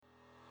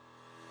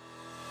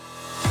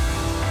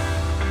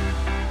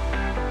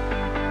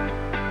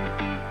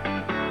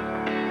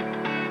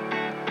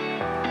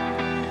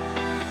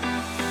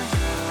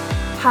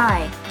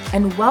Hi,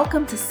 and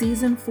welcome to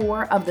Season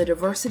 4 of the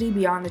Diversity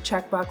Beyond the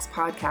Checkbox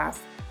podcast,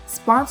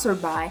 sponsored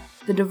by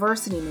the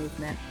Diversity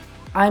Movement.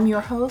 I'm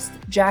your host,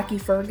 Jackie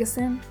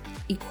Ferguson,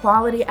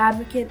 equality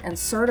advocate and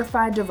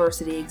certified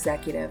diversity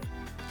executive.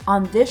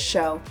 On this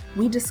show,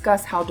 we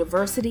discuss how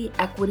diversity,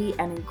 equity,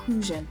 and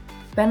inclusion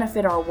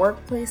benefit our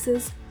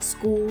workplaces,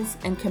 schools,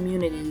 and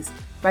communities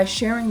by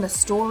sharing the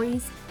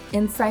stories,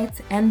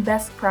 insights, and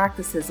best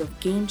practices of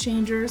game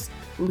changers,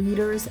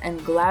 leaders,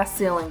 and glass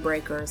ceiling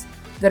breakers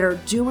that are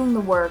doing the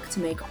work to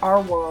make our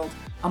world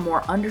a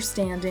more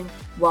understanding,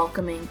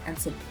 welcoming, and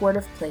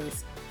supportive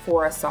place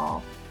for us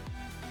all.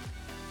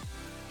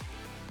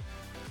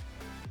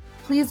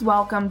 Please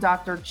welcome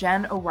Dr.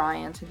 Jen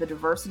O'Ryan to the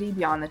Diversity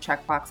Beyond the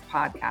Checkbox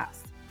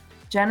podcast.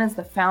 Jen is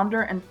the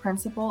founder and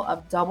principal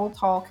of Double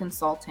Tall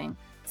Consulting,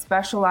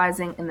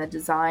 specializing in the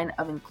design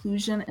of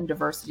inclusion and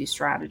diversity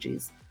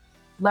strategies.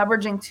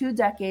 Leveraging 2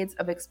 decades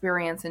of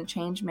experience in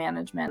change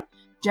management,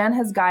 Jen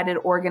has guided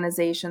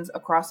organizations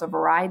across a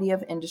variety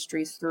of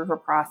industries through her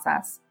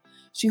process.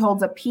 She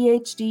holds a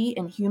PhD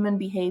in human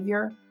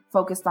behavior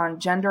focused on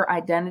gender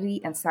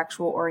identity and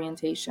sexual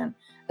orientation,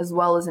 as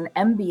well as an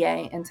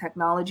MBA in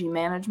technology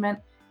management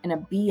and a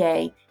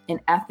BA in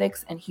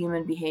ethics and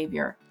human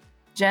behavior.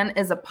 Jen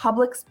is a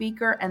public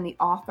speaker and the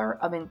author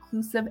of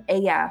Inclusive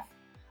AF,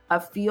 a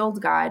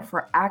field guide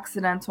for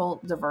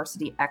accidental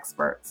diversity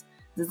experts,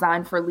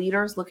 designed for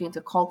leaders looking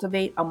to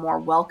cultivate a more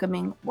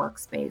welcoming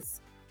workspace.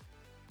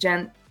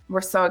 Jen,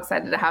 we're so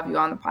excited to have you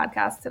on the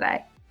podcast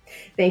today.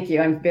 Thank you.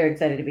 I'm very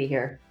excited to be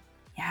here.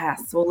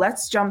 Yes. Well,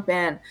 let's jump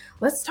in.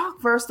 Let's talk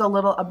first a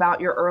little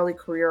about your early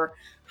career.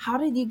 How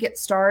did you get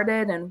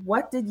started and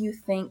what did you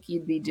think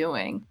you'd be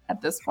doing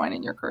at this point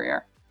in your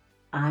career?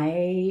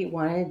 I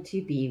wanted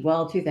to be,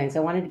 2 things. I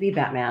wanted to be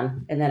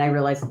Batman, and then I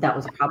realized that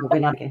was probably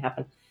not going to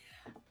happen.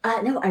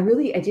 No, I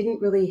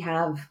didn't really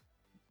have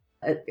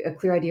a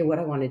clear idea what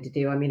I wanted to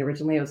do. I mean,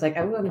 originally I was like,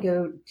 I want to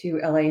go to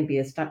LA and be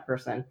a stunt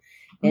person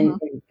in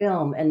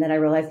film. And then I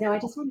realized, no, I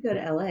just want to go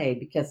to LA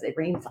because it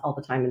rains all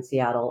the time in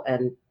Seattle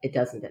and it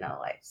doesn't in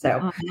LA.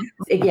 So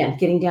again,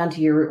 getting down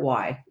to your root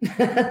why.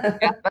 Yeah,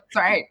 that's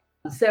right.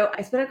 So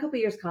I spent a couple of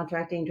years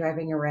contracting,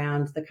 driving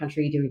around the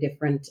country, doing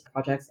different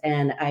projects.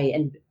 And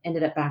I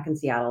ended up back in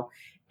Seattle.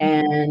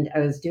 And I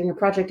was doing a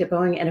project at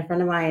Boeing, and a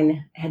friend of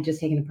mine had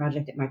just taken a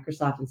project at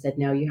Microsoft and said,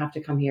 no, you have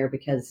to come here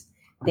because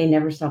they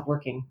never stop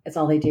working. It's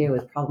all they do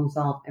is problem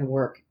solve and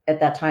work. At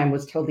that time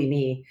was totally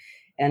me.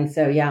 And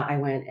so, yeah, I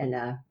went and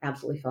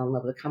absolutely fell in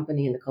love with the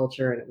company and the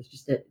culture. And it was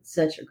just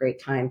such a great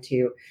time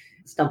to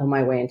stumble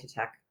my way into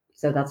tech.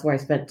 So that's where I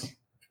spent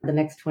the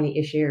next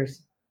 20-ish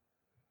years.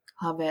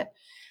 Love it.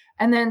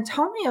 And then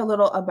tell me a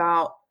little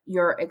about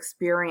your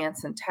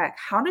experience in tech.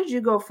 How did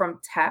you go from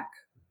tech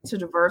to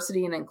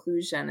diversity and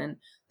inclusion? And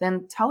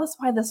then tell us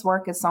why this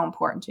work is so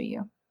important to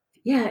you.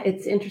 Yeah,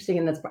 it's interesting.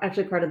 And that's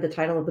actually part of the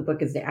title of the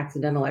book is The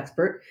Accidental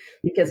Expert,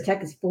 because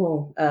tech is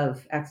full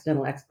of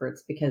accidental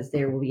experts because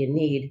there will be a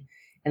need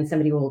and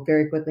somebody will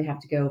very quickly have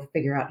to go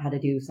figure out how to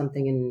do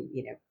something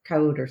in,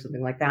 code or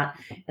something like that.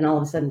 And all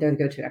of a sudden they're the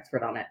go-to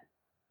expert on it.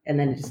 And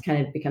then it just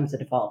kind of becomes a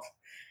default.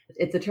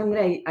 It's a term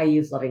that I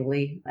use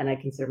lovingly, and I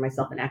consider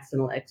myself an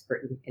accidental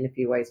expert in a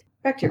few ways.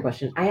 Back to your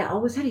question, I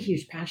always had a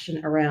huge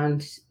passion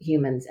around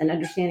humans and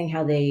understanding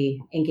how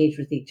they engage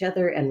with each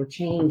other and with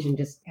change and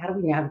just how do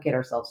we navigate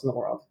ourselves in the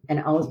world. And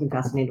I've always been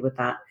fascinated with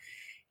that.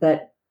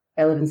 But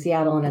I live in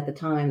Seattle, and at the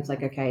time, it's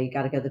like, okay, you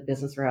got to go the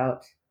business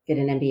route, get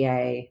an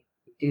MBA,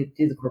 do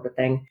the corporate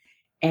thing.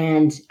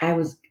 And I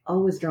was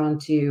always drawn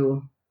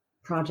to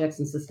projects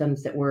and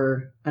systems that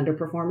were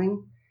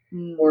underperforming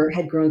or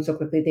had grown so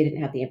quickly they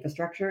didn't have the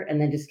infrastructure, and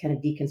then just kind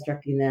of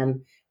deconstructing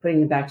them, putting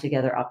them back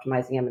together,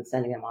 optimizing them, and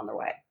sending them on their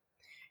way.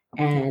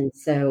 And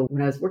so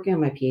when I was working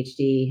on my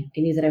PhD, I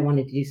knew that I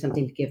wanted to do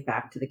something to give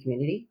back to the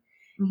community.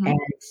 And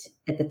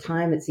at the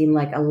time, it seemed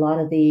like a lot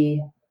of the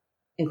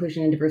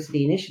inclusion and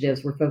diversity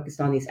initiatives were focused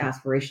on these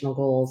aspirational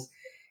goals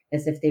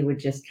as if they would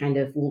just kind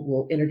of,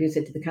 we'll introduce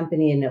it to the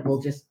company and it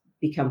will just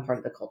become part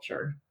of the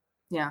culture.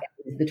 Yeah.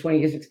 The 20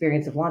 years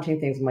experience of launching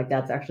things, I'm like,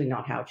 that's actually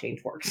not how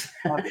change works.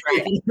 That's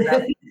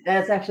right.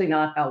 That's actually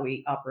not how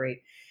we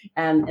operate.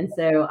 And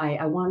so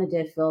I wanted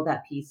to fill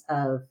that piece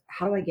of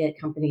how do I get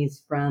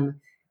companies from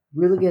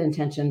really good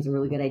intentions and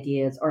really good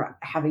ideas or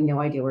having no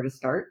idea where to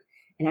start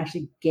and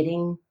actually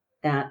getting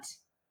that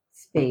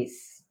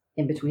space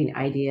in between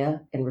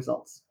idea and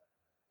results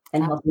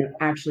and helping them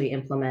actually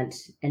implement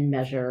and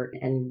measure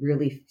and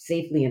really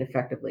safely and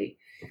effectively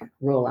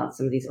roll out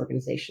some of these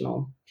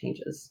organizational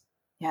changes.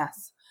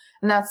 Yes.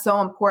 And that's so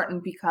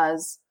important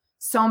because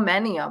so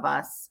many of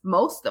us,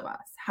 most of us,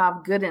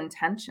 have good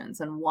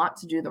intentions and want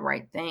to do the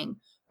right thing,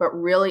 but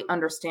really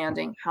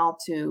understanding how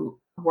to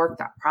work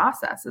that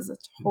process is a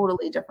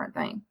totally different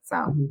thing. So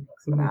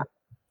thanks for that.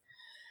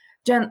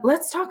 Jen,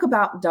 let's talk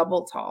about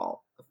Double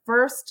Tall.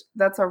 First,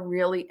 that's a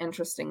really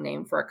interesting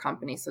name for a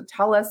company. So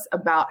tell us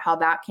about how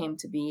that came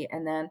to be,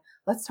 and then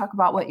let's talk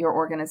about what your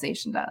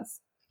organization does.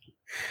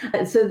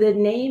 So the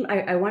name,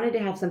 I wanted to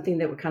have something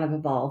that would kind of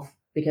evolve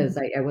because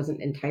I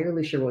wasn't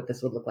entirely sure what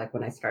this would look like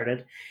when I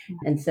started.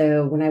 And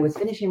so when I was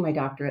finishing my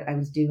doctorate, I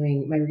was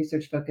doing my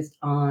research focused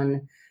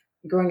on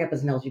growing up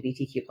as an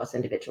LGBTQ plus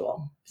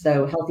individual.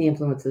 So healthy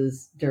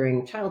influences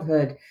during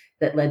childhood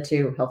that led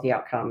to healthy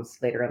outcomes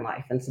later in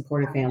life, and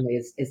supportive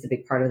families is a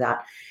big part of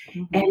that.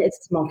 And it's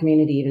a small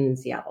community, even in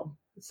Seattle.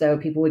 So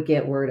people would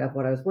get word of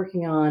what I was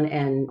working on,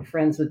 and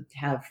friends would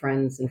have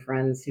friends and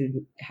friends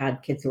who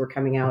had kids who were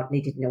coming out and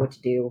they didn't know what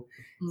to do.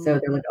 So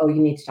they're like, oh,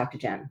 you need to talk to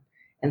Jen.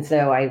 And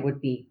so I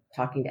would be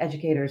talking to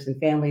educators and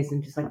families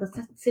and just like, let's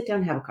sit down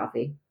and have a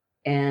coffee.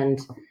 And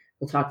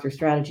we'll talk through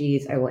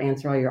strategies. I will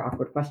answer all your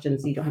awkward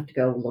questions, so you don't have to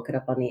go look it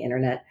up on the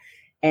internet.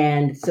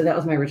 And so that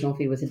was my original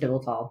fee, was a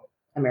double tall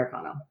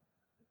Americano.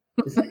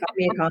 Just like,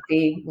 me a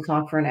coffee. We'll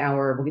talk for an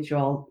hour. We'll get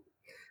you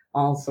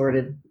all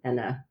sorted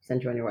and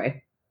send you on your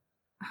way.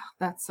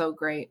 That's so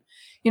great.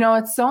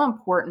 It's so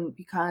important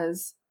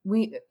because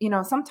we,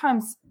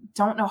 sometimes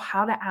don't know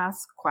how to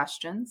ask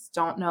questions,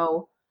 don't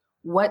know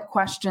what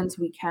questions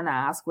we can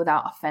ask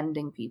without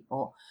offending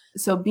people.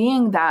 So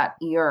being that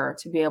ear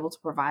to be able to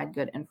provide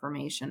good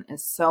information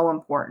is so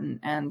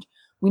important. And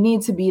we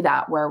need to be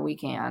that where we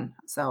can.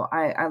 So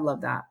I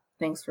love that.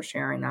 Thanks for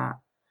sharing that.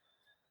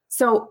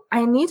 So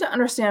I need to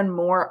understand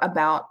more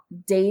about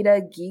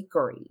data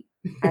geekery.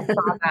 I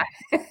saw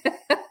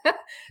that.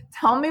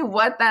 Tell me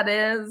what that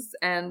is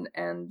and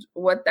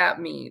what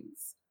that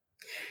means.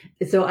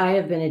 So I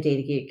have been a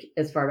data geek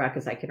as far back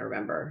as I can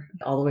remember,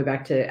 all the way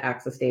back to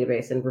Access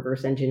Database and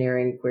reverse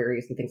engineering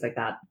queries and things like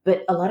that.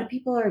 But a lot of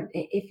people are,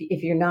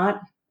 if you're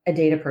not a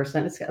data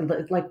person, it's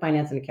like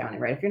finance and accounting,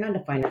 right? If you're not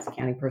a finance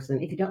accounting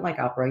person, if you don't like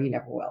opera, you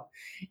never will.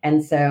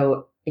 And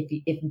so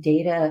if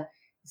data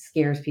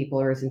scares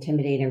people or is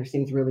intimidating or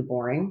seems really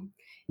boring,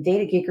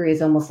 data geekery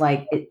is almost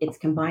like it's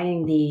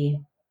combining the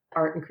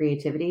art and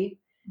creativity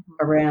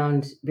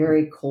around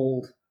very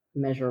cold,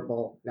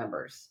 measurable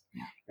numbers,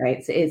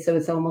 right? So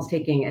it's almost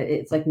taking,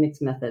 it's like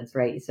mixed methods,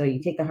 right? So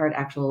you take the hard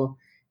actual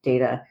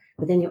data,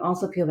 but then you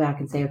also peel back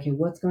and say, okay,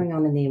 what's going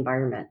on in the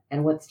environment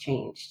and what's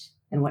changed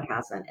and what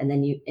hasn't? And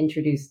then you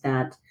introduce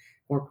that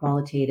more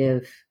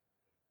qualitative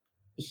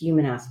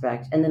human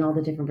aspect, and then all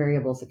the different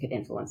variables that could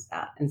influence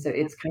that. And so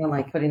it's kind of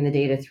like putting the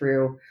data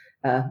through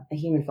a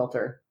human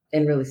filter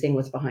and really seeing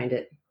what's behind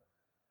it.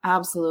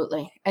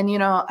 Absolutely. And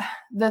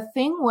the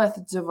thing with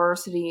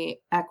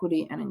diversity,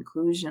 equity, and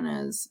inclusion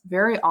is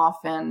very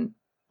often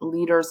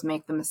leaders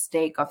make the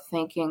mistake of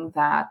thinking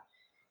that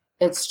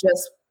it's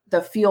just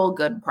the feel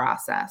good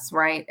process,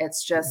 right?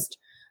 It's just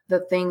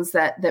the things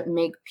that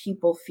make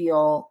people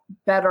feel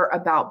better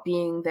about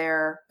being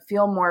there,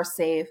 feel more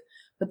safe.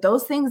 But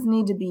those things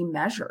need to be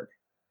measured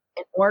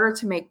in order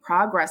to make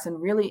progress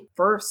and really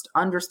first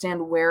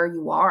understand where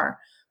you are,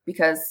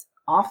 because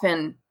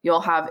often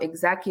you'll have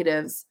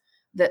executives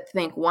that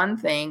think one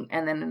thing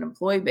and then an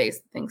employee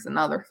base thinks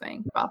another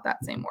thing about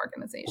that same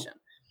organization.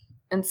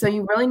 And so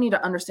you really need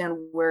to understand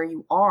where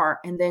you are,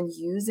 and then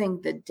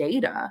using the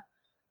data,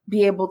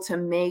 be able to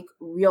make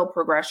real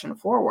progression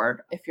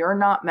forward. If you're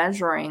not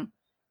measuring,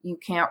 you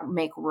can't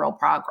make real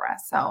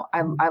progress. So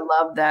I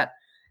love that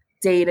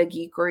data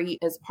geekery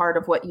is part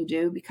of what you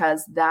do,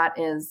 because that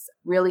is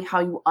really how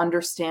you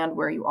understand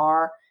where you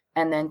are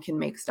and then can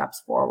make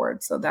steps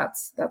forward. So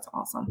that's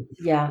awesome.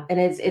 Yeah. And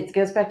it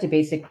goes back to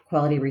basic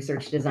quality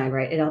research design,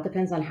 right? It all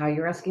depends on how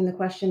you're asking the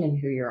question and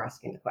who you're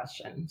asking the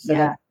question. So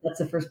that's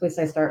the first place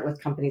I start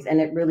with companies.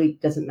 And it really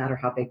doesn't matter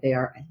how big they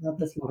are. I love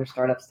the smaller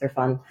startups. They're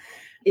fun.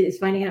 It's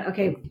finding out,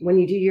 okay, when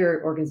you do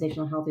your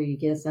organizational health, or you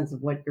get a sense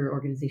of what your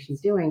organization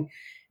is doing,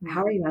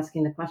 how are you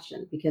asking the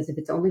question? Because if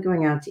it's only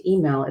going out to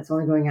email, it's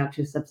only going out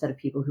to a subset of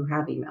people who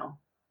have email.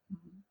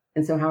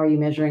 And so how are you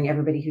measuring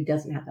everybody who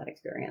doesn't have that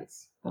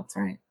experience? That's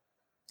right.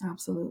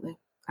 Absolutely.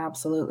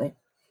 Absolutely.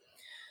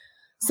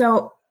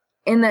 So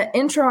in the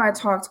intro, I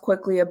talked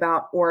quickly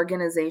about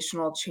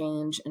organizational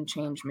change and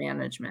change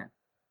management.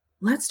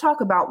 Let's talk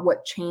about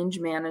what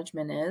change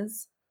management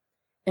is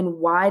and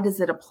why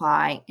does it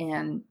apply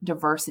in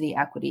diversity,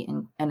 equity,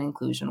 and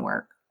inclusion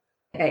work.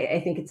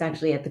 I think it's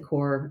actually at the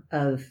core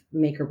of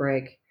make or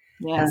break.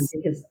 Yes.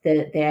 Because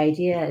the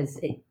idea is,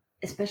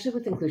 especially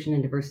with inclusion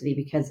and diversity,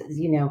 because as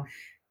you know,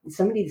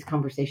 some of these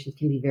conversations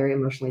can be very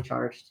emotionally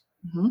charged.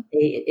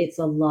 It's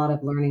a lot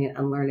of learning and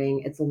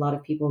unlearning. It's a lot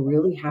of people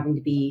really having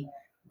to be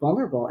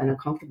vulnerable and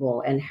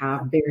uncomfortable and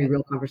have very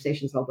real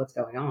conversations about what's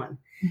going on.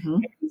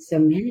 So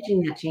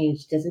managing that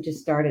change doesn't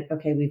just start at,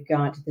 okay, we've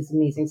got this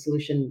amazing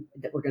solution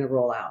that we're going to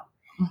roll out.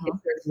 It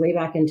starts way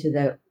back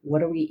into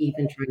what are we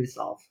even trying to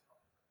solve?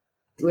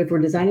 So if we're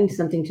designing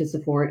something to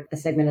support a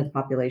segment of the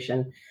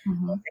population, a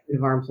segment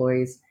of our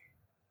employees,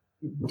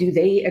 do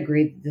they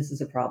agree that this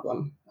is a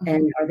problem?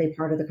 And are they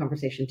part of the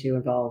conversation to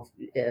involve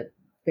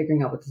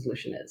figuring out what the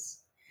solution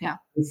is? Yeah.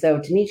 And so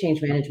to me,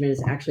 change management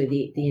is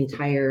actually the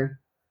entire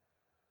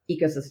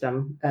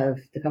ecosystem of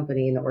the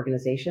company and the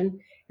organization.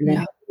 And then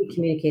how do you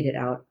communicate it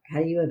out?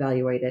 How do you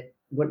evaluate it?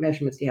 What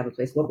measurements do you have in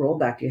place? What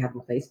rollback do you have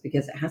in place?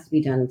 Because it has to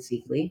be done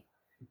safely,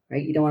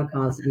 right? You don't want to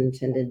cause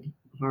unintended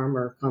harm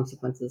or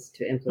consequences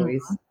to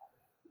employees.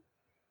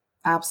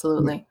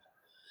 Absolutely.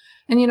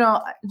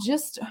 And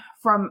just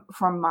from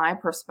my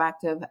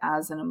perspective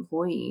as an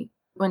employee,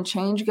 when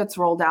change gets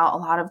rolled out, a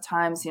lot of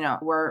times,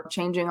 we're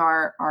changing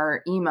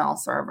our email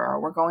server, or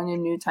we're going to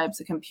new types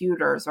of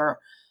computers, or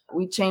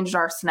we changed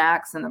our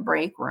snacks in the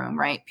break room,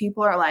 right?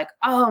 People are like,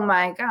 oh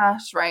my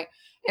gosh, right?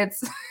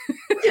 It's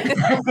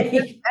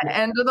the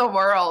end of the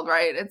world,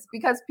 right? It's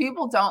because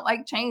people don't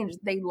like change.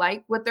 They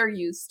like what they're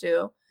used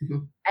to.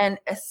 Mhm. And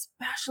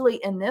especially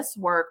in this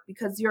work,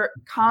 because you're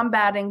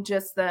combating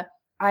just the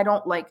I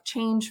don't like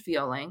change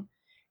feeling.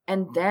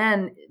 And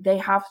then they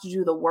have to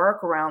do the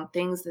work around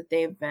things that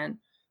they've been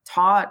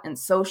taught and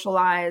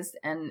socialized,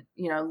 and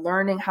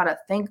learning how to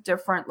think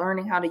different,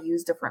 learning how to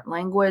use different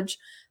language.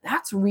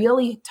 That's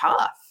really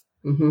tough.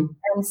 Mhm.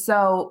 And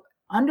so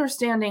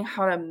understanding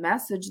how to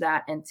message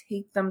that and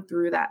take them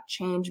through that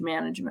change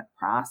management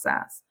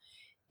process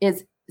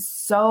is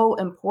so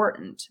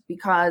important,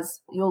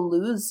 because you'll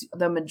lose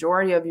the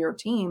majority of your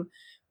team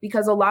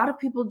because a lot of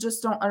people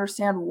just don't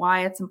understand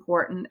why it's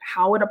important,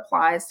 how it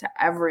applies to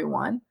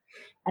everyone,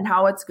 and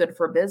how it's good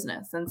for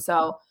business. And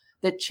so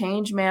the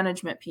change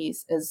management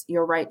piece is,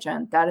 you're right,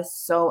 Jen, that is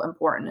so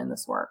important in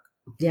this work.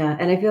 Yeah,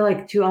 and I feel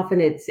like too often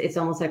it's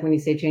almost like when you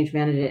say change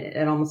management,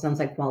 it almost sounds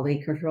like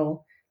quality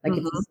control. Like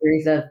it's a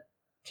series of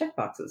check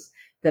boxes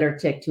that are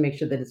ticked to make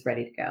sure that it's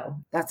ready to go.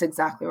 That's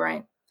exactly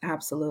right.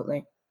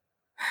 Absolutely.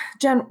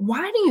 Jen,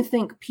 why do you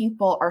think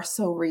people are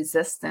so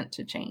resistant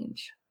to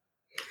change?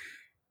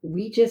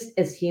 We just,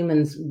 as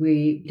humans,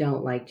 we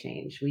don't like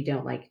change. We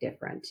don't like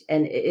different.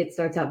 And it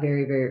starts out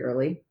very, very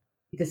early.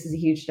 This is a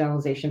huge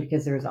generalization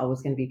because there's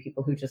always going to be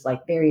people who just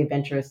like very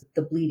adventurous,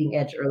 the bleeding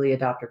edge early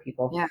adopter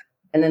people. Yeah.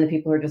 And then the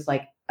people who are just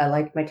like, I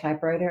like my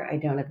typewriter. I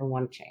don't ever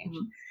want to change.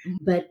 Mm-hmm.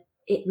 But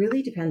it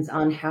really depends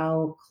on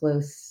how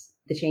close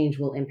the change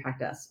will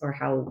impact us or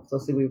how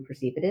closely we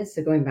perceive it is.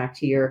 So going back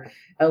to your,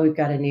 oh, we've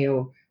got a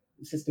new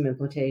system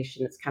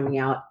implementation that's coming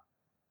out.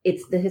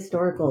 It's the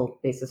historical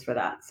basis for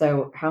that.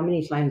 So how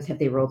many times have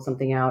they rolled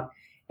something out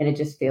and it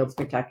just failed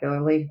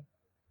spectacularly?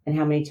 And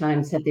how many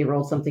times have they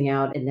rolled something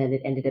out and then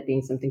it ended up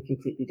being something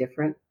completely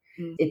different?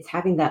 Mm-hmm. It's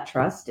having that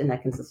trust and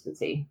that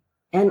consistency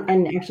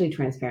and actually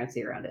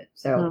transparency around it.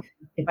 So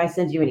if I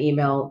send you an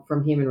email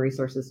from Human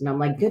Resources and I'm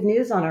like, good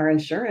news on our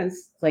insurance,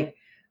 it's like,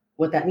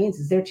 what that means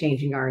is they're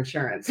changing our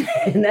insurance.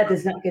 And that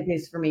is not good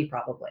news for me,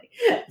 probably.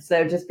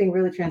 So just being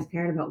really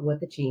transparent about what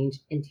the change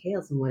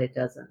entails and what it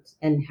doesn't,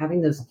 and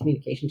having those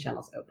communication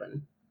channels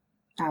open.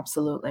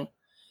 Absolutely.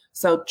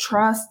 So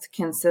trust,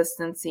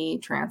 consistency,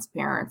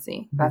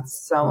 transparency.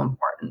 That's so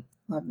important.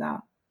 Love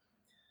that.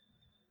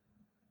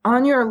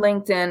 On your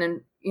LinkedIn,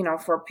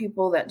 and for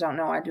people that don't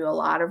know, I do a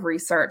lot of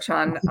research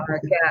on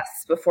our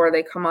guests before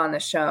they come on the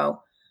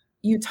show.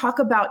 You talk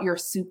about your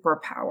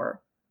superpower.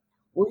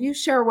 Will you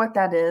share what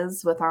that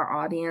is with our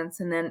audience?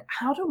 And then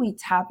how do we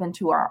tap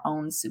into our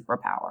own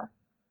superpower?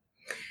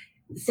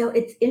 So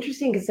it's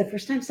interesting because the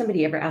first time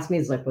somebody ever asked me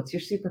is like, what's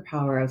your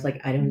superpower? I was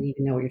like, I don't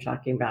even know what you're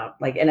talking about.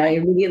 Like, and I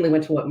immediately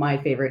went to what my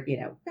favorite,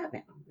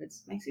 Batman,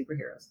 it's my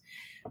superheroes.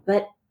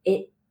 But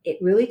it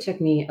really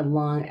took me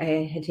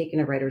I had taken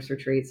a writer's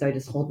retreat. So I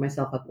just holed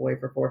myself up away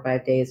for 4 or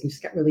 5 days and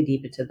just got really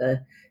deep into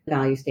the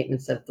value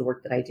statements of the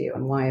work that I do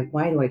and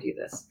why do I do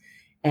this?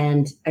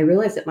 And I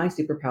realized that my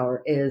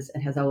superpower is,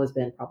 and has always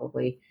been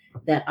probably,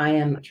 that I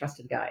am a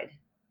trusted guide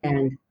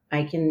and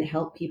I can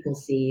help people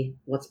see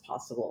what's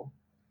possible.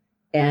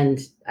 And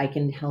I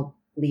can help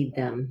lead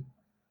them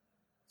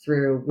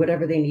through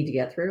whatever they need to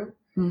get through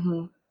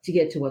to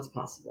get to what's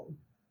possible.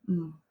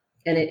 And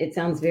it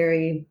sounds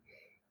very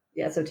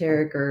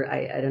esoteric, or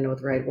I don't know what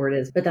the right word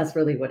is, but that's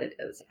really what it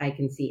is. I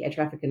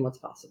traffic in what's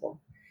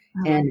possible.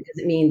 And it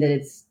doesn't mean that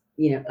it's,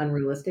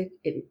 unrealistic.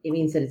 It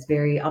means that it's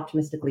very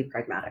optimistically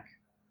pragmatic.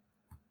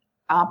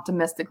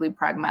 Optimistically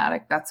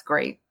pragmatic. That's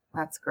great.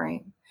 That's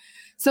great.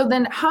 So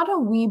then how do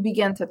we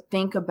begin to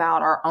think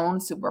about our own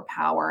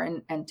superpower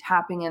and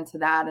tapping into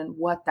that and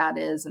what that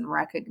is and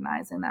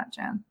recognizing that,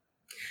 Jen?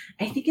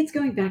 I think it's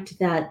going back to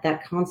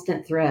that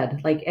constant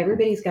thread. Like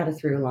everybody's got a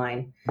through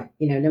line,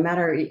 no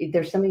matter,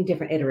 there's so many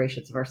different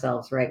iterations of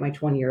ourselves, right? My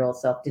 20-year-old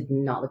self did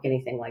not look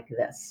anything like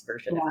this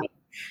version of me.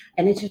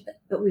 And it's just,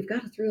 but we've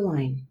got a through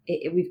line.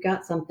 We've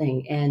got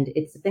something, and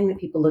it's the thing that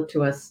people look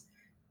to us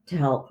to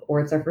help, or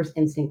it's our first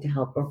instinct to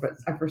help, or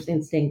it's our first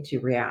instinct to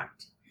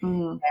react.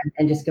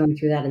 And just going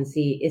through that and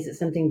see, is it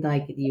something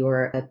like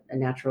you're a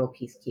natural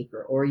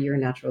peacekeeper, or you're a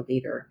natural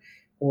leader,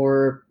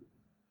 or,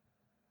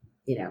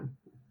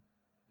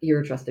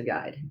 you're a trusted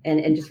guide,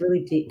 and just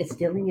really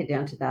distilling it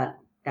down to that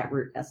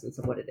root essence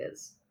of what it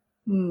is.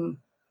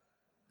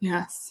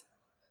 Yes,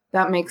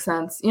 that makes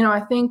sense.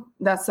 I think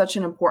that's such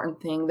an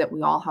important thing that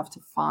we all have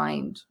to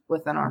find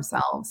within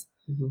ourselves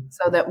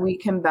so that we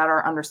can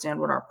better understand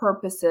what our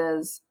purpose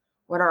is,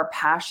 what our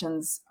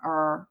passions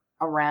are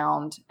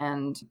around,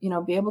 and,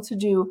 be able to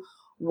do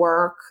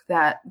work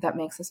that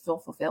makes us feel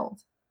fulfilled.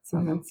 So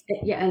and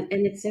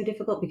it's so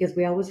difficult because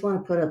we always want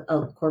to put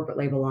a corporate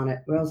label on it.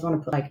 We always want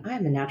to put like, I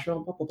am a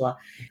natural blah, blah, blah.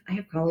 I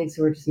have colleagues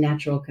who are just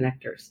natural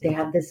connectors. They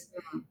have this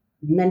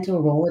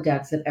mental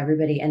Rolodex of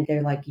everybody. And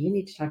they're like, you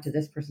need to talk to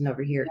this person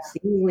over here,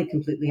 seemingly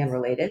completely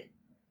unrelated.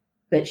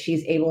 But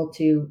she's able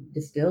to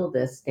distill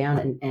this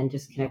down and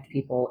just connect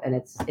people. And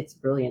it's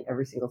brilliant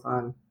every single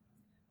time.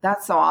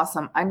 That's so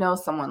awesome. I know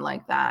someone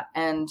like that.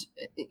 And,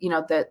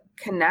 the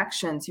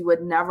connections you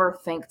would never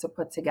think to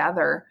put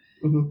together.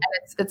 Mm-hmm.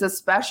 And it's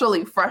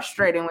especially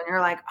frustrating when you're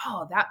like,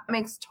 oh, that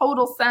makes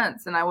total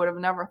sense. And I would have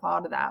never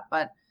thought of that.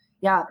 But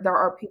yeah, there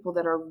are people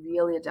that are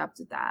really adept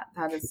at that.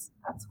 That's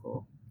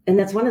cool. And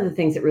that's one of the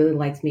things that really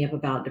lights me up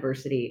about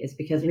diversity is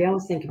because we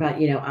always think about,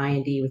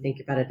 I&D, we think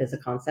about it as a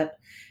concept,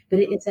 but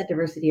it's that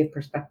diversity of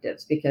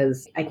perspectives,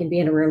 because I can be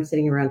in a room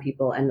sitting around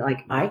people and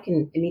like, I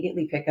can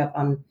immediately pick up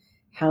on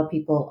how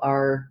people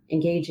are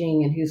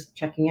engaging and who's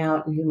checking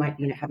out and who might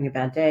be having a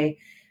bad day.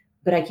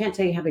 But I can't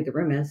tell you how big the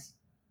room is.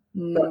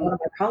 But one of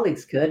my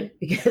colleagues could,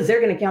 because they're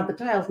going to count the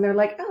tiles and they're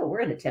like, oh, we're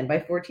in a 10 by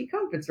 14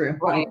 conference room.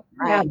 Right.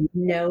 I have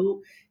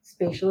no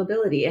spatial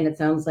ability. And it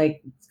sounds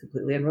like it's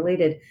completely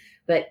unrelated,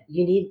 but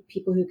you need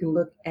people who can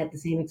look at the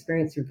same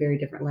experience through very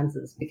different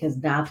lenses, because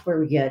that's where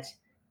we get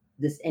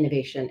this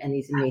innovation and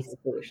these amazing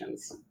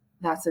solutions.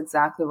 That's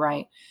exactly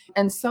right.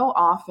 And so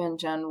often,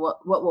 Jen,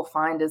 what we'll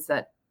find is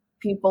that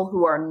people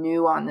who are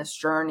new on this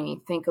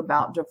journey think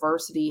about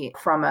diversity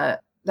from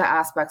the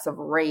aspects of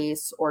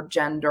race or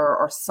gender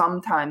or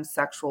sometimes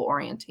sexual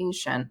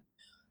orientation,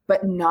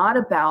 but not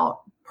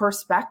about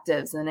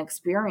perspectives and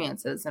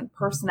experiences and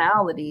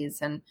personalities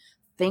and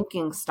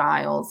thinking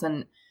styles.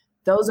 And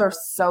those are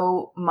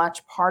so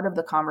much part of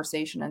the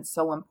conversation and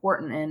so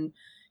important in,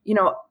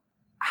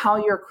 how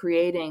you're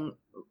creating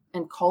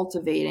and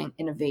cultivating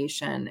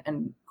innovation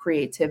and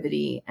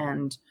creativity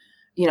and,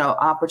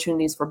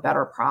 opportunities for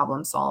better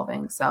problem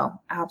solving. So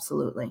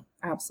absolutely.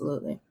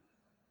 Absolutely.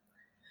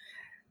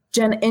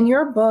 Jen, in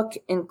your book,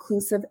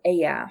 Inclusive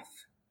AF,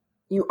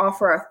 you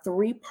offer a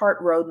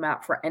 3-part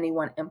roadmap for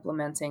anyone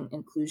implementing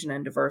inclusion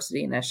and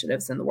diversity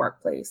initiatives in the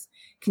workplace.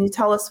 Can you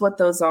tell us what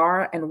those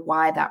are and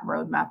why that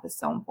roadmap is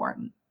so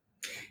important?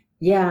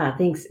 Yeah,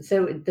 thanks.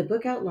 So the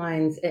book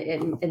outlines,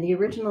 and the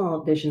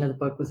original vision of the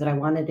book was that I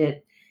wanted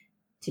it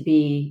to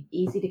be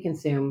easy to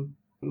consume.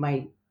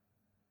 My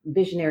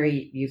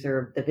visionary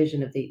user, the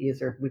vision of the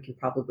user, we could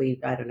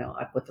probably, I don't know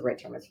what the right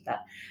term is for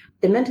that.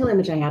 The mental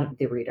image I had of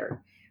the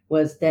reader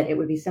was that it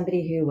would be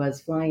somebody who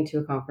was flying to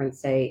a conference,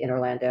 say in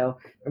Orlando,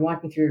 or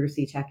walking through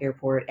SeaTac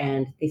Airport,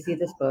 and they see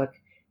this book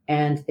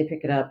and they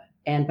pick it up.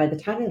 And by the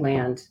time they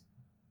land,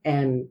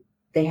 and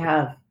they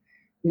have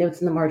notes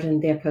in the margin,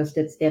 they have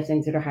Post-its, they have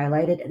things that are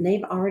highlighted, and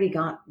they've already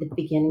got the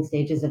beginning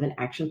stages of an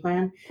action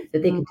plan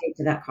that they can take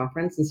to that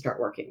conference and start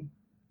working.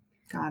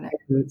 Got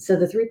it. So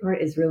the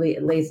 3-part is really,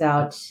 it lays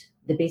out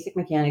the basic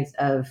mechanics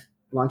of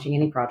launching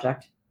any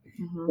project.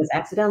 Because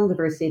accidental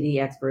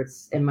diversity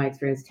experts, in my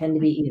experience, tend to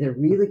be either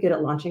really good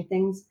at launching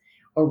things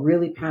or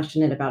really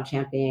passionate about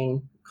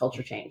championing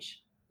culture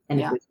change and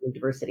inclusion and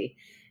diversity.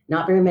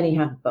 Not very many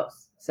have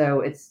both.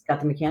 So it's got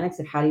the mechanics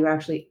of how do you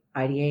actually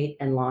ideate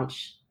and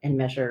launch and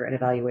measure and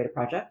evaluate a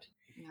project.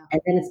 Yeah.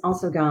 And then it's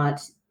also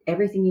got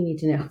everything you need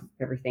to know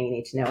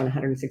in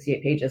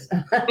 168 pages.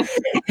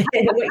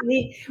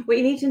 what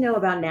you need to know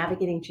about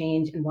navigating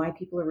change and why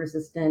people are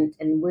resistant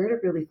and where to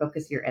really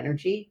focus your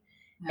energy.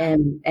 Yeah.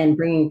 And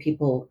bringing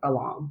people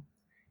along.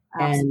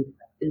 Absolutely.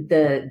 And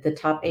the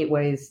top 8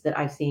 ways that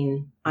I've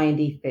seen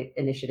I&D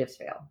initiatives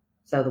fail.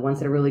 So the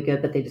ones that are really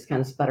good, but they just kind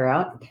of sputter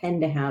out,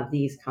 tend to have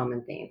these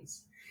common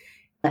themes.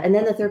 And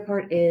then the 3rd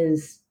part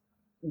is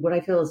what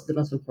I feel is the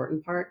most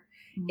important part.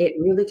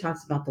 It really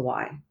talks about the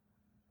why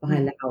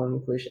behind the how of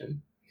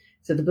inclusion.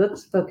 So the book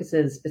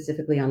focuses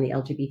specifically on the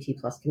LGBT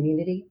plus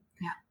community.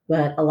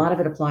 But a lot of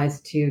it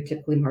applies to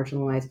typically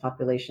marginalized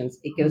populations.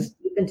 It goes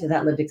deep into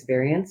that lived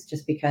experience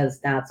just because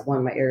that's,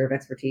 1, my area of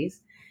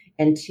expertise.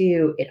 And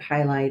 2, it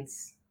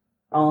highlights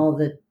all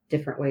the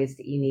different ways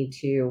that you need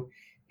to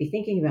be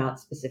thinking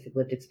about specific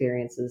lived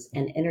experiences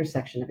and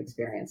intersection of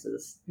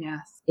experiences.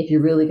 Yes. If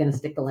you're really going to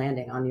stick the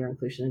landing on your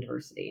inclusion and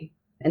diversity.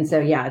 And so,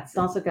 it's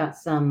also got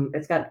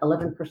it's got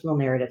 11 personal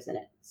narratives in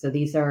it. So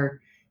these are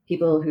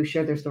people who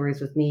shared their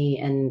stories with me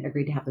and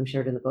agreed to have them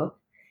shared in the book.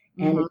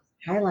 And it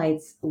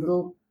highlights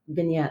little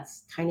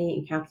vignettes,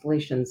 tiny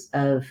encapsulations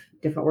of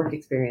different work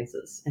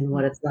experiences and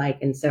what it's like.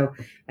 And so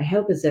my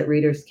hope is that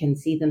readers can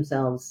see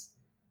themselves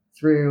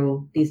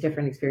through these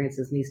different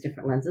experiences and these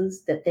different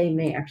lenses that they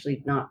may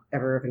actually not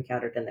ever have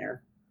encountered in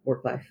their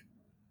work life.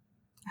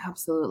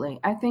 Absolutely.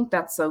 I think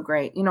that's so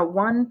great.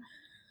 One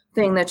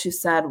thing that you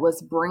said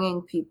was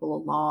bringing people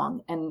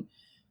along, and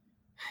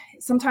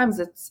sometimes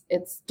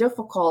it's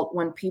difficult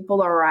when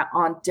people are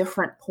on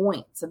different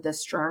points of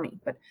this journey,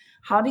 but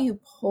how do you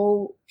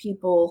pull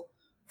people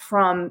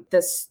from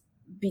this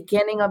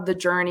beginning of the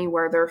journey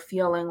where they're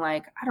feeling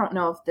like, I don't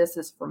know if this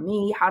is for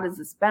me. How does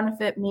this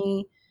benefit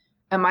me?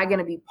 Am I going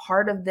to be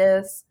part of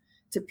this?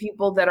 To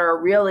people that are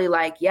really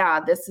like, yeah,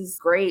 this is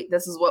great.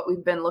 This is what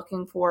we've been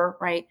looking for,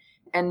 right?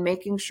 And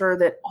making sure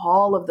that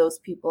all of those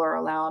people are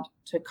allowed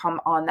to come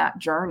on that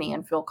journey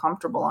and feel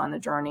comfortable on the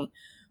journey.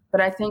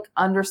 But I think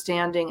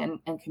understanding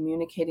and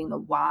communicating the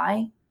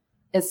why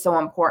is so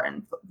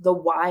important. The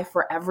why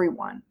for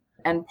everyone.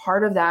 And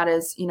part of that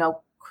is,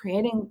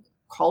 creating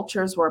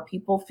cultures where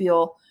people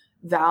feel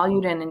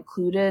valued and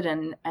included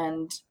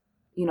and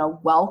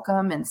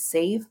welcome and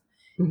safe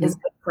is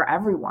good for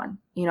everyone,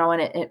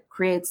 and it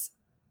creates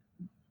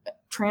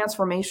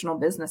transformational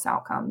business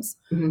outcomes.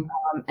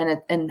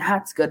 And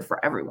that's good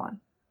for everyone.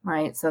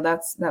 Right. So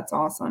that's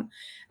awesome.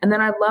 And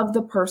then I love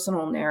the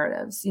personal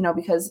narratives,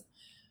 because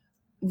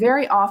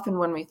very often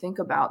when we think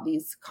about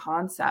these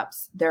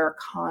concepts, they're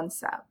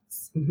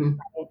concepts.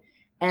 Right?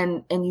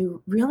 And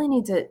you really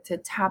need to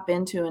tap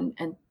into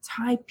and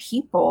tie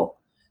people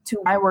to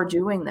why we're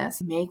doing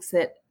this. Makes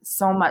it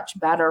so much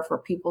better for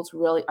people to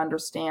really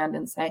understand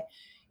and say,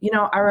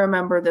 I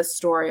remember this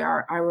story,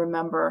 or I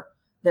remember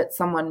that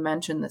someone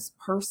mentioned this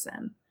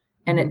person,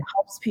 and it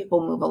helps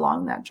people move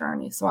along that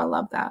journey. So I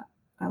love that.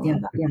 Yeah.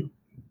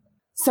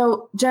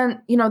 So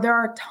Jen, there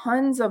are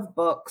tons of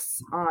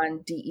books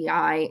on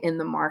DEI in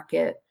the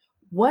market.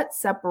 What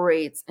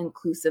separates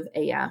Inclusive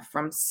AF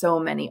from so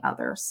many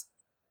others?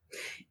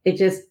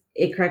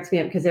 It cracks me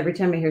up because every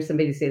time I hear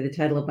somebody say the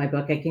title of my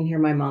book, I can hear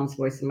my mom's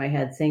voice in my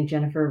head saying,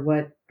 Jennifer,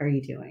 what are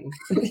you doing?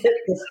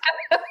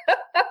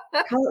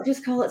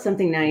 Just call it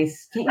something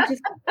nice. Can't you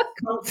just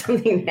call it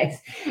something nice?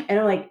 And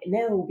I'm like,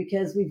 no,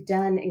 because we've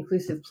done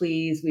Inclusive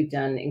Please, we've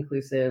done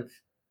Inclusive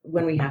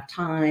when we have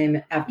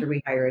time, after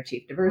we hire a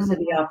chief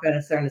diversity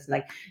officer, and it's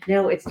like,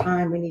 no, it's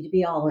time. We need to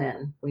be all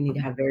in. We need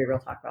to have very real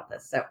talk about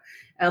this. So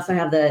I also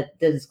have the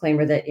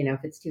disclaimer that, if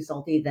it's too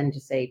salty, then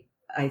just say,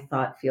 I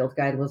thought field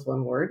guide was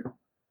one word.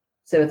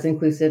 So it's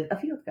inclusive, a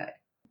field guide.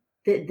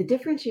 The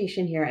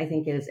differentiation here, I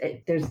think, is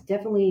there's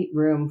definitely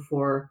room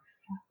for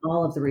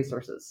all of the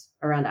resources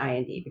around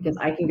I&D, because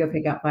I can go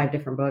pick out 5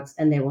 different books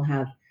and they will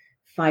have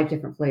 5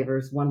 different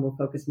flavors. One will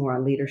focus more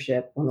on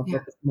leadership. One will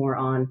focus more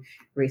on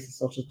race and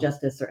social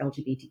justice, or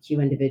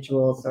LGBTQ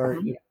individuals, or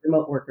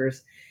remote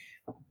workers.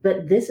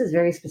 But this is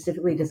very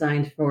specifically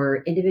designed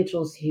for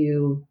individuals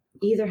who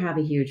either have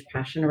a huge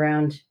passion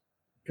around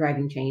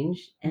driving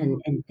change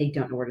and they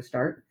don't know where to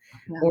start,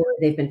 or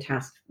they've been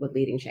tasked with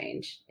leading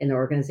change in their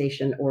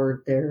organization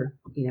or their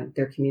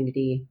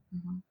community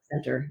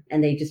center,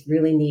 and they just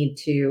really need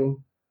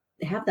to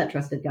have that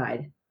trusted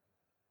guide.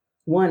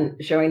 One,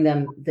 showing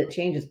them that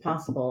change is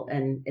possible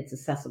and it's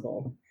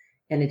accessible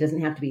and it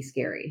doesn't have to be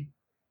scary,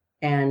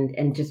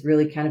 and just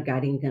really kind of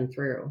guiding them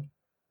through.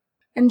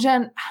 And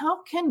Jen,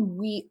 how can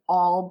we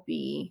all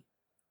be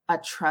a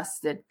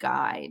trusted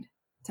guide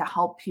to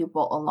help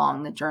people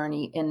along the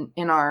journey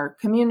in our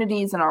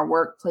communities, in our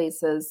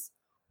workplaces?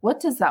 What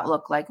does that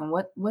look like? And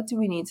what do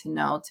we need to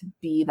know to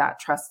be that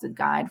trusted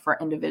guide for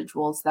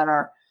individuals that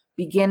are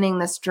beginning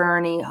this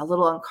journey, a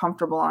little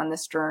uncomfortable on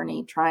this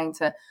journey, trying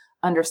to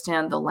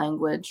understand the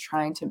language,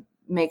 trying to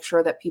make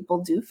sure that people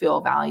do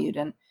feel valued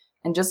and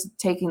just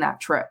taking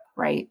that trip,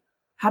 right?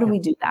 How do we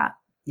do that?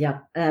 Yeah,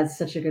 that's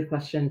such a good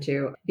question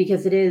too,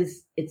 because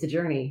it's a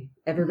journey.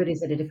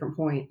 Everybody's at a different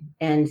point.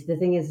 And the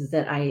thing is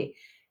that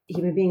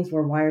human beings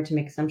were wired to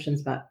make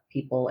assumptions about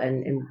people,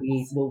 and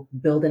we will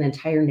build an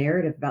entire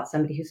narrative about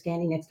somebody who's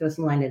standing next to us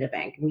in line at a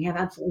bank. And we have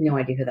absolutely no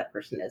idea who that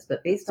person is,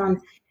 but based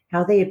on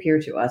how they appear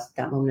to us at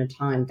that moment in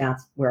time,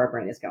 that's where our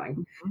brain is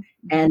going.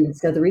 And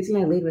so the reason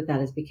I lead with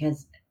that is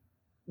because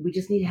we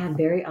just need to have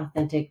very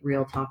authentic,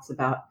 real talks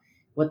about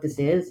what this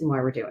is and why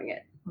we're doing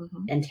it,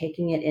 and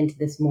taking it into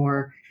this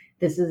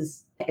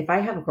is, if I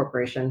have a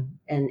corporation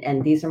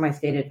and these are my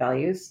stated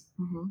values,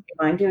 if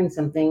I'm doing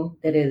something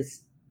that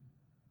is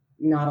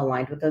not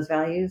aligned with those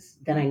values,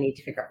 then I need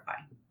to figure out why.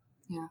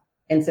 Yeah.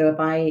 And so if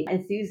I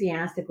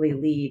enthusiastically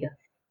lead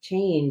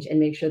change and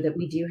make sure that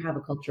we do have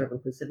a culture of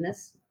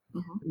inclusiveness,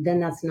 then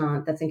that's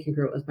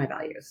incongruent with my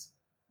values.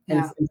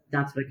 And so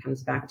that's what it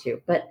comes back to.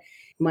 But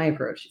my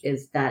approach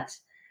is that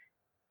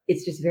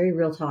it's just very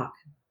real talk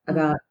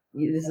about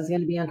this is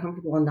going to be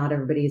uncomfortable, and not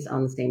everybody's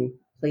on the same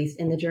place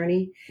in the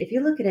journey. If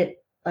you look at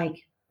it like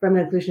from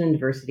an inclusion and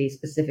diversity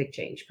specific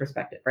change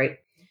perspective, right?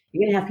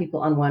 You're going to have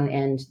people on one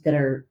end that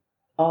are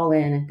all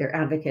in, they're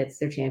advocates,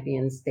 they're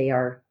champions, they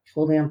are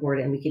totally on board,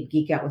 and we could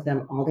geek out with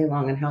them all day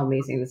long on how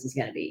amazing this is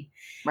going to be.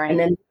 Right. And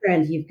then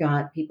friend, you've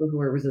got people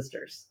who are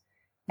resistors.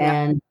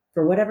 And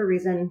for whatever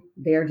reason,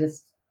 they're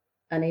just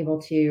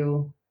unable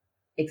to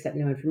accept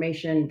new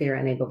information. They're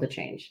unable to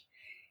change.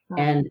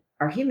 And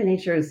our human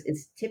nature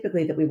is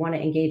typically that we want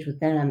to engage with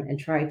them and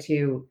try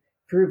to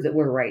prove that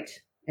we're right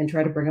and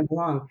try to bring them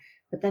along.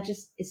 But that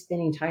just is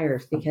spinning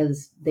tires,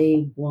 because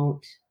they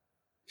won't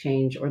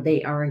change, or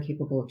they are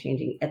incapable of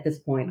changing at this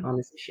point on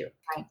this issue.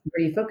 Right.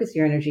 Where you focus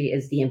your energy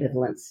is the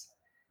ambivalence.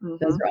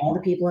 Those are all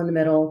the people in the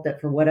middle that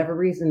for whatever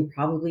reason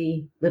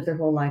probably live their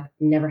whole life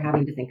never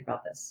having to think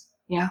about this.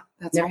 Yeah,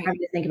 that's never right. having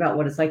to think about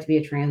what it's like to be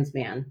a trans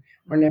man,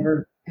 or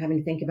never having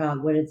to think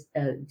about what it's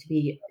to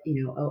be,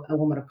 a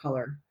woman of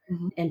color,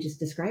 and just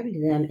describing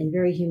to them in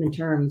very human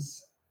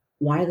terms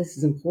why this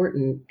is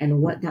important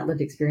and what that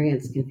lived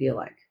experience can feel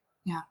like.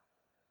 Yeah.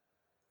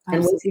 Absolutely.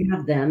 And once you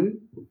have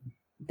them,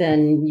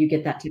 then you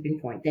get that tipping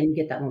point. Then you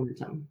get that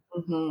momentum.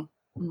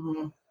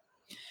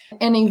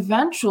 And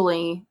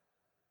eventually,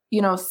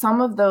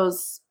 some of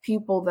those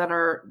people that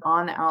are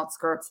on the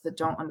outskirts that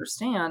don't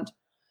understand,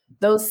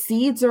 those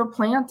seeds are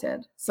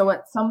planted. So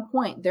at some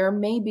point there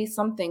may be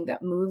something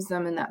that moves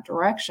them in that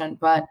direction,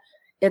 but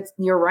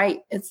you're right.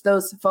 It's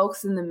those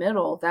folks in the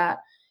middle that,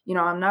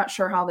 I'm not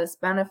sure how this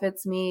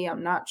benefits me.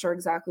 I'm not sure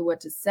exactly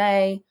what to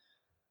say.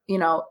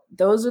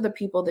 Those are the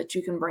people that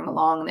you can bring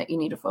along that you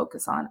need to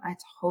focus on. I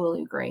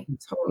totally agree.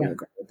 Totally Yeah.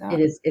 agree with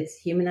that. It's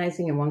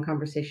humanizing in one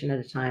conversation at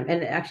a time.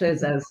 And actually,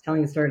 as I was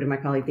telling the story to my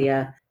colleague,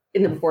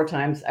 in the before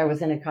times, I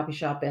was in a coffee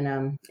shop in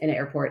an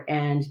airport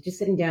and just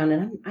sitting down,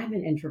 and I'm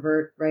an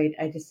introvert, right?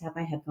 I just have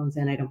my headphones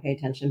in. I don't pay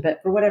attention,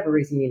 but for whatever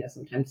reason,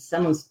 sometimes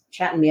someone's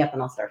chatting me up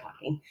and I'll start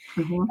talking.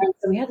 Mhm. And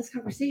so we had this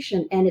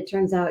conversation, and it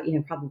turns out,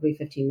 probably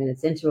 15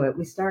 minutes into it,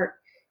 we start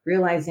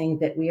realizing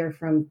that we are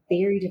from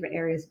very different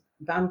areas.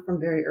 I'm from a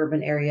very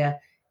urban area.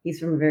 He's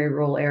from a very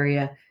rural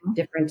area,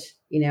 different,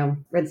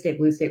 red state,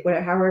 blue state,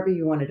 whatever, however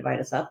you want to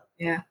divide us up.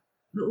 Yeah.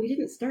 But we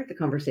didn't start the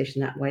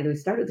conversation that way. We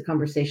started the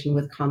conversation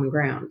with common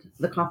ground,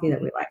 the coffee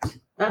that we liked.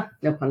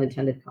 No pun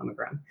intended, common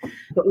ground.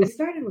 But we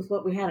started with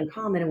what we had in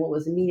common and what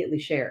was immediately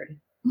shared.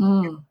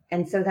 Mm.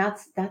 And so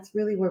that's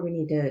really where we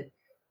need to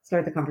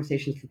start the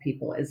conversations for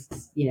people is,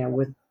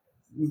 with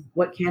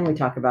what can we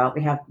talk about?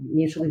 We have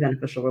mutually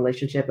beneficial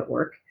relationship at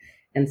work.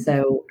 And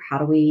so how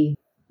do we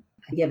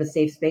give a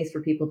safe space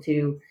for people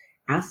to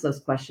ask those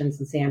questions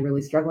and say, I'm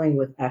really struggling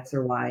with X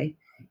or Y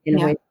in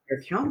a way that they're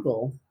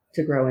accountable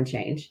to grow and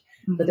change,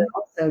 but they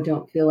also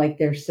don't feel like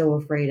they're so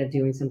afraid of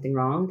doing something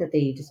wrong that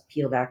they just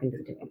peel back and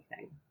don't do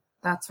anything.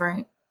 That's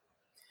right.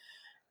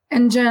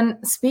 And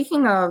Jen,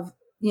 speaking of,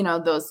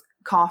 those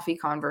coffee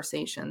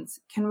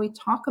conversations, can we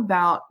talk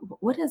about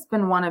what has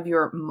been one of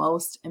your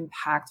most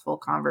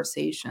impactful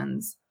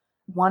conversations?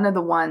 One of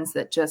the ones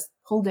that just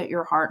pulled at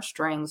your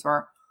heartstrings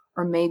or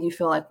made you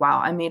feel like, wow,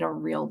 I made a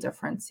real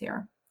difference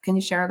here. Can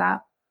you share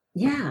that?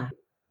 Yeah.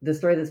 The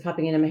story that's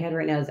popping into my head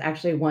right now is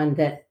actually one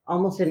that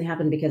almost didn't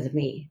happen because of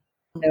me.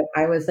 So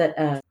I was at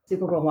a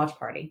Super Bowl watch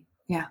party.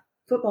 Yeah.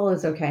 Football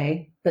is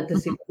okay, but the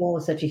Super Bowl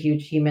is such a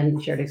huge human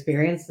shared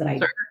experience that I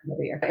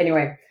every year.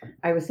 Anyway,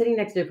 I was sitting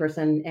next to a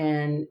person,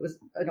 and it was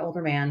an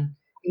older man.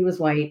 He was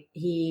white.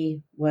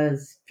 He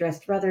was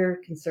dressed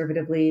rather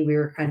conservatively. We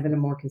were kind of in a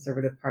more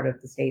conservative part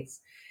of the States.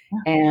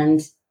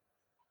 And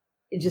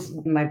it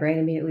just, my brain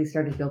immediately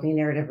started building a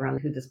narrative around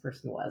who this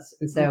person was.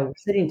 And so we're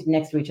sitting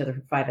next to each other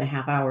for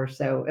 5.5 hours.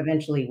 So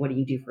eventually, what do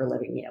you do for a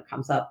living,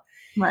 comes up.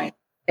 Right.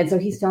 And so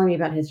he's telling me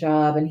about his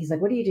job, and he's like,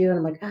 what do you do? And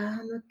I'm like,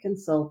 I'm a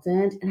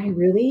consultant. And I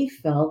really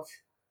felt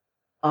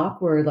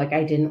awkward. Like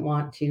I didn't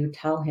want to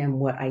tell him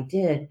what I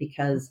did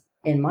because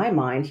in my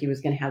mind, he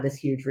was going to have this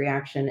huge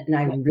reaction. And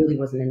I really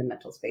wasn't in the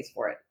mental space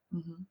for it.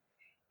 Mm-hmm.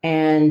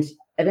 And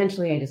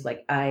eventually I just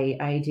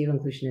I do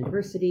inclusion and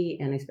diversity,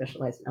 and I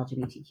specialize in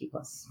LGBTQ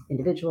plus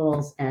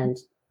individuals, and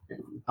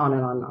on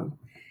and on and on.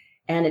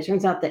 And it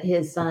turns out that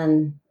his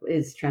son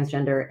is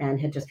transgender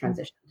and had just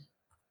transitioned.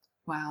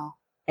 Wow.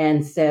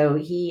 And so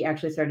he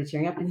actually started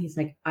tearing up, and he's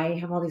like, I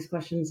have all these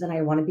questions and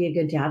I want to be a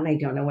good dad and I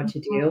don't know what to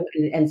do.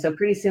 And so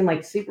pretty soon,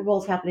 like Super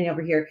Bowl's happening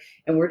over here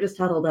and we're just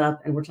huddled up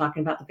and we're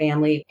talking about the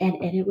family. And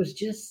it was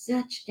just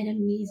such an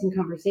amazing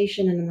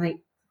conversation. And I'm like,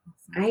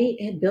 I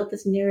had built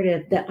this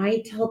narrative that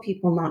I tell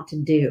people not to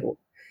do.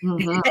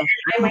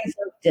 I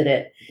myself did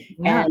it.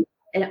 Yeah.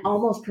 And it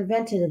almost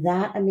prevented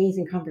that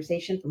amazing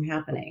conversation from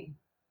happening.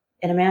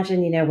 And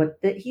imagine, what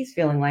he's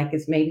feeling like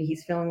is maybe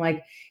he's feeling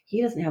like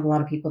he doesn't have a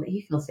lot of people that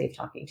he feels safe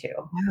talking to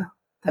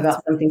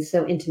about something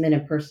so intimate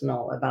and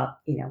personal about,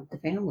 the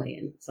family.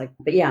 And it's like,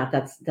 but yeah,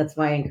 that's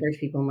why I encourage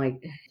people. I'm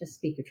like, just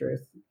speak your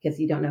truth because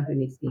you don't know who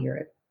needs to hear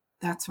it.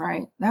 That's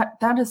right.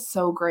 That is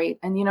so great.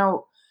 And,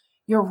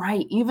 you're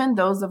right. Even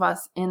those of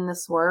us in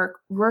this work,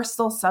 we're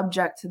still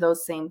subject to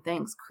those same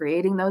things,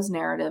 creating those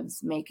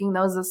narratives, making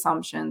those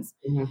assumptions.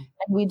 And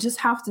we just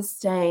have to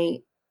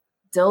stay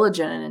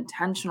diligent and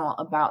intentional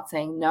about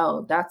saying,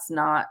 no, that's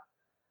not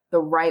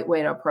the right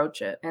way to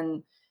approach it.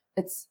 And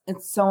it's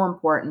so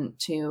important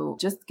to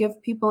just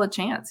give people a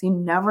chance. You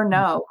never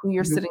know who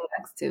you're sitting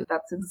next to.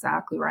 That's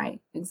exactly right.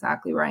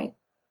 Exactly right.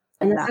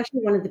 And that's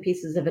actually one of the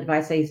pieces of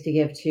advice I used to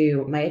give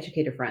to my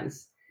educator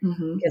friends.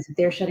 Because if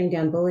they're shutting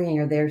down bullying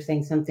or they're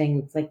saying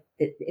something, it's like,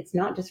 it's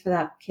not just for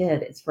that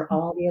kid, it's for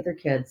all the other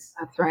kids.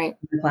 That's right.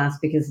 In the class,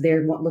 because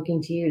they're looking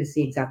to you to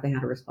see exactly how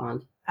to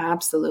respond.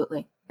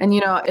 Absolutely. And,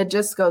 it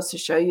just goes to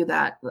show you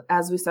that,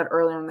 as we said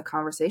earlier in the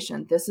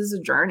conversation, this is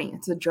a journey.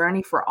 It's a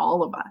journey for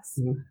all of us.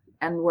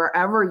 And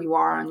wherever you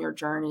are on your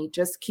journey,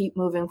 just keep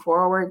moving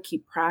forward,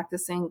 keep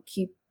practicing,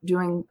 keep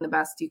doing the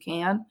best you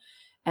can,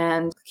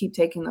 and keep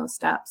taking those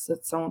steps.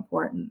 It's so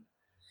important.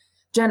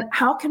 Jen,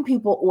 how can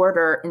people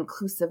order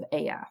Inclusive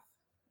AF?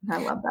 I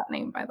love that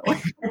name, by the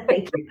way.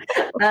 Thank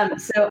you.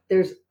 So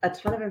there's a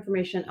ton of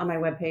information on my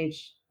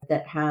webpage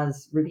that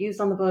has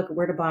reviews on the book,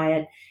 where to buy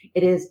it.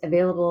 It is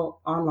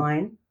available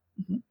online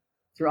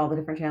through all the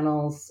different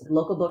channels,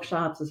 local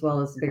bookshops, as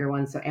well as the bigger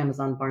ones. So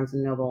Amazon, Barnes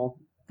and Noble,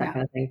 that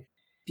kind of thing.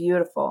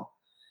 Beautiful.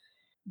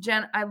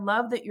 Jen, I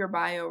love that your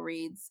bio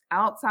reads,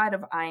 outside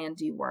of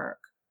IND work,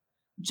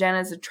 Jen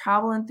is a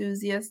travel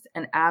enthusiast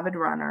and avid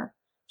runner.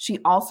 She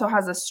also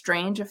has a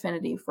strange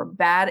affinity for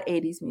bad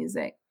 80s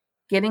music,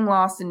 getting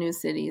lost in new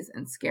cities,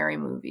 and scary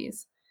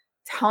movies.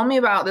 Tell me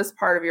about this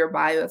part of your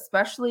bio,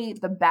 especially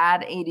the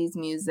bad 80s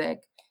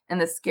music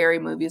and the scary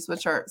movies,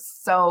 which are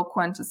so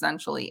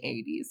quintessentially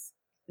 80s.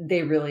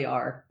 They really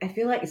are. I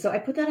feel like, so I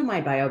put that in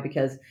my bio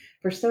because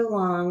for so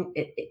long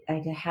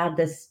I had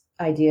this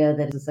idea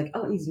that it's like,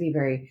 oh, it needs to be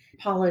very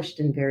polished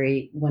and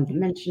very one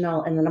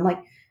dimensional. And then I'm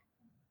like,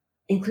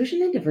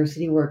 inclusion and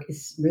diversity work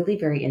is really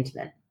very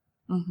intimate.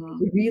 Mm-hmm.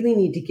 You really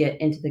need to get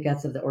into the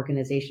guts of the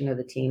organization or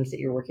the teams that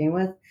you're working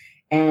with.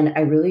 And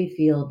I really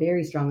feel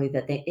very strongly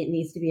that it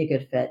needs to be a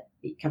good fit.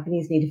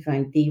 Companies need to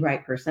find the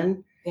right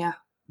person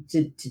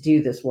to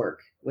do this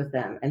work with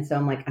them. And so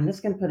I'm like, I'm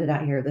just going to put it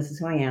out here. This is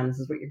who I am. This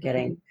is what you're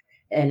getting.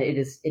 And it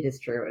is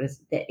true. It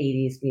is, the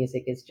 80s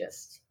music is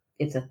just,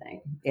 it's a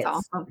thing. It's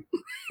awesome.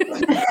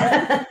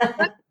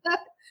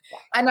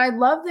 And I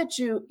love that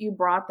you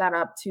brought that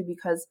up too,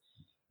 because,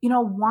 you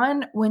know,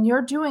 when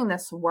you're doing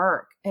this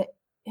work, it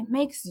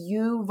makes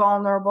you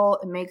vulnerable.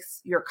 It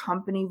makes your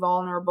company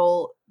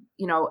vulnerable,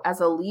 you know, as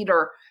a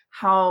leader,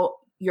 how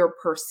you're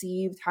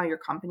perceived, how your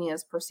company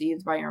is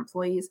perceived by your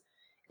employees.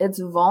 It's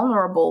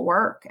vulnerable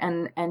work,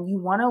 and you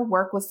want to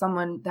work with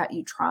someone that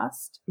you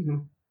trust,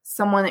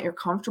 someone that you're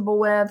comfortable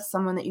with,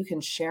 someone that you can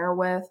share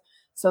with.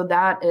 So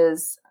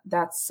that's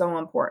so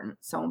important.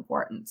 So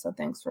important. So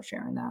thanks for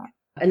sharing that.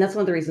 And that's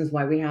one of the reasons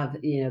why we have,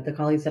 you know, the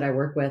colleagues that I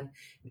work with,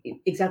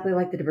 exactly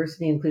like the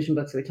diversity and inclusion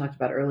books that we talked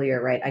about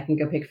earlier, right? I can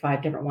go pick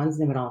 5 different ones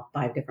and they would all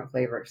 5 different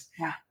flavors.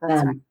 Yeah,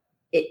 that's right.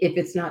 If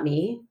it's not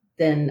me,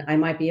 then I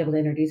might be able to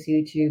introduce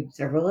you to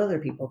several other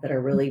people that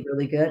are really,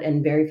 really good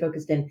and very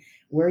focused in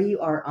where you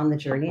are on the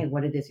journey and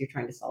what it is you're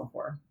trying to solve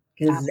for.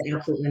 Because it's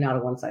absolutely not a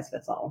one size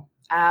fits all.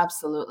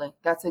 Absolutely.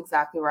 That's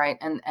exactly right.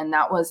 And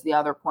that was the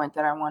other point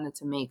that I wanted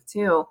to make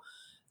too,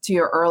 to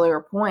your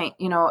earlier point.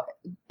 You know,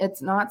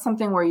 it's not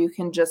something where you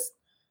can just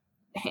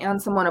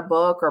hand someone a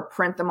book or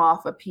print them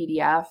off a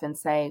PDF and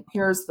say,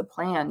 here's the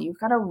plan. You've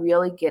got to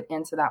really get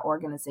into that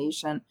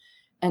organization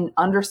and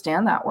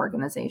understand that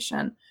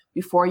organization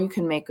before you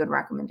can make good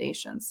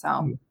recommendations.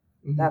 So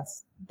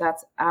that's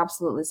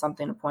absolutely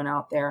something to point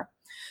out there.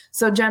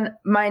 So Jen,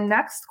 my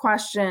next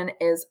question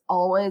is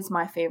always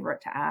my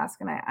favorite to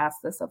ask, and I ask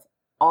this of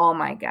all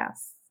my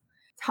guests.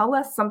 Tell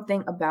us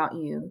something about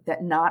you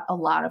that not a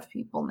lot of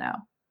people know.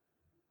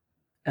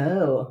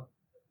 Oh,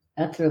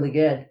 that's really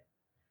good.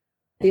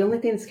 The only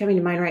thing that's coming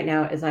to mind right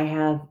now is I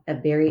have a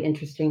very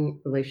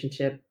interesting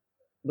relationship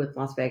with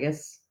Las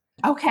Vegas.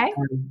 Okay.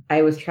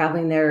 I was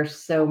traveling there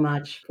so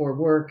much for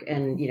work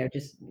and, you know,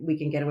 just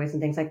weekend getaways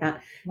and things like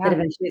that, that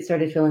eventually it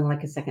started feeling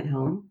like a second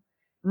home.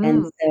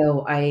 And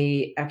so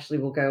I actually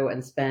will go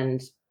and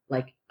spend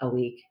like a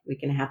week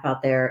and a half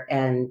out there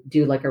and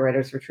do like a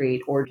writer's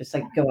retreat, or just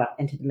like go out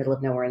into the middle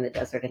of nowhere in the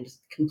desert and just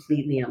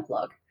completely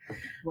unplug.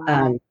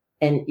 Wow.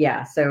 And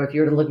yeah, so if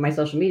you were to look at my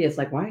social media, it's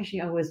like, why is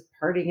she always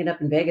partying it up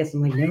in Vegas?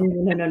 I'm like,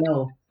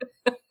 no.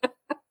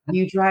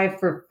 You drive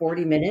for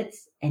 40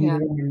 minutes and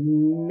you're in the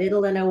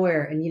middle of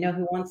nowhere, and you know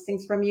who wants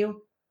things from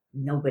you?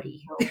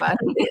 Nobody.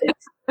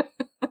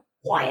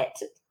 Quiet.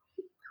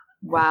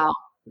 Wow.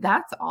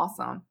 That's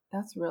awesome.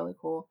 That's really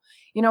cool.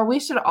 You know, we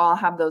should all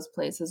have those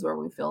places where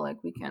we feel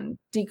like we can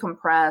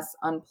decompress,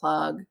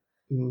 unplug,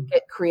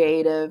 get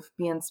creative,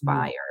 be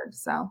inspired.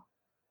 So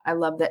I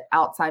love that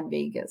outside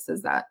Vegas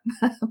is that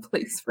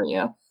place for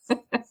you.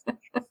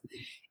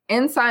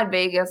 Inside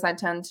Vegas, I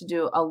tend to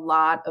do a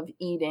lot of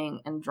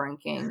eating and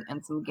drinking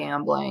and some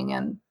gambling,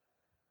 and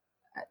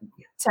I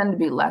tend to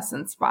be less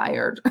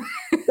inspired.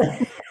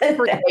 If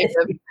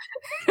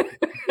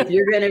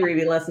you're going to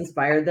be less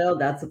inspired, though,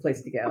 that's the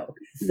place to go.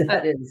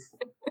 That is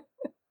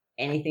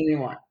anything you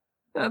want.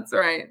 That's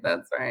right.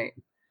 That's right.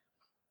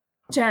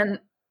 Jen,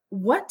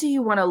 what do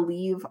you want to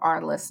leave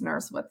our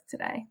listeners with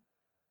today?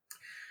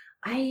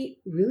 I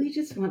really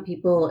just want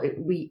people,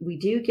 we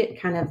do get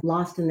kind of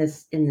lost in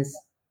this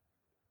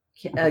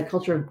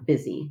culture of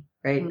busy,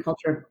 right?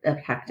 Culture of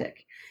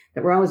hectic,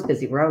 that we're always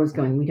busy. We're always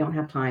going, we don't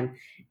have time.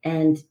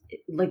 And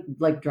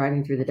like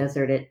driving through the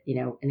desert at, you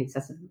know, an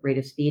excessive rate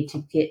of speed to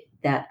get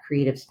that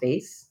creative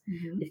space,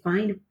 to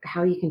find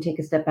how you can take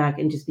a step back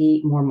and just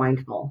be more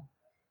mindful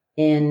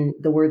in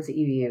the words that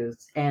you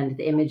use and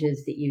the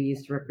images that you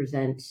use to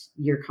represent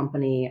your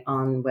company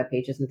on web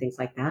pages and things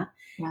like that.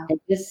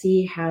 And just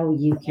see how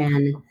you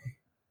can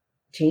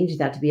change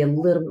that to be a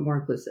little bit more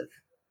inclusive.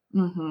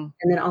 And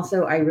then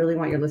also, I really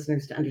want your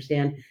listeners to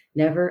understand,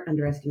 never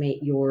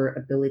underestimate your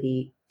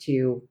ability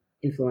to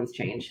influence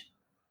change.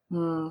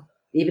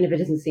 Even if it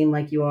doesn't seem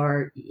like you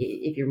are,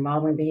 if you're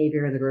modeling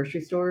behavior in the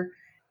grocery store,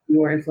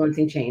 you are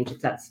influencing change.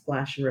 It's that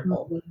splash and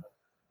ripple.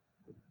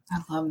 I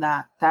love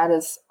that. That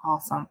is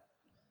awesome.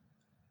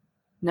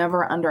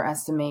 Never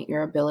underestimate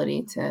your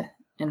ability to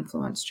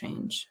influence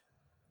change.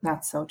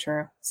 That's so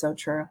true. So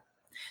true.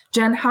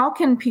 Jen, how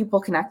can people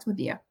connect with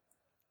you?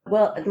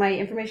 Well, my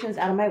information is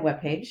out on my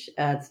webpage.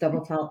 It's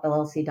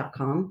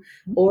doubletallllc.com,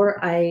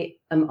 or I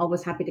am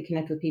always happy to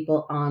connect with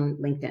people on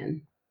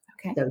LinkedIn.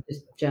 Okay. So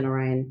just Jen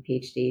O'Ryan,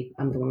 PhD.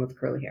 I'm the one with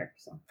curly hair.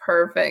 So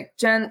Perfect.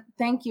 Jen,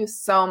 thank you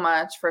so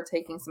much for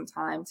taking some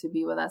time to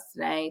be with us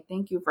today.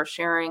 Thank you for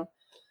sharing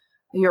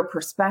your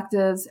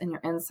perspectives and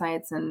your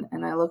insights, and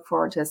I look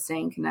forward to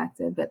staying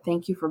connected. But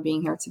thank you for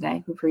being here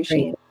today. We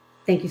appreciate it.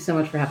 Thank you so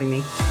much for having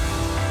me.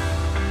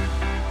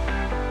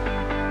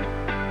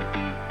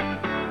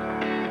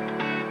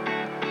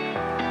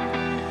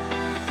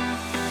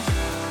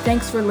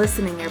 Thanks for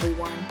listening,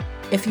 everyone.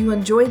 If you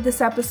enjoyed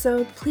this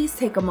episode, please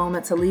take a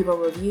moment to leave a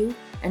review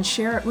and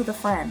share it with a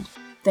friend.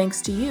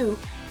 Thanks to you,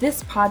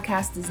 this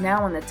podcast is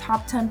now in the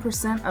top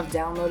 10% of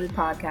downloaded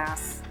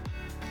podcasts.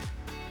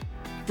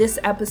 This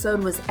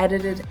episode was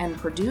edited and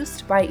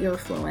produced by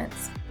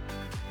Earfluence.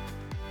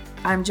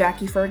 I'm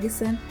Jackie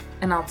Ferguson,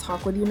 and I'll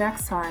talk with you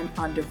next time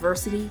on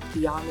Diversity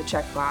Beyond the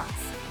Checkbox.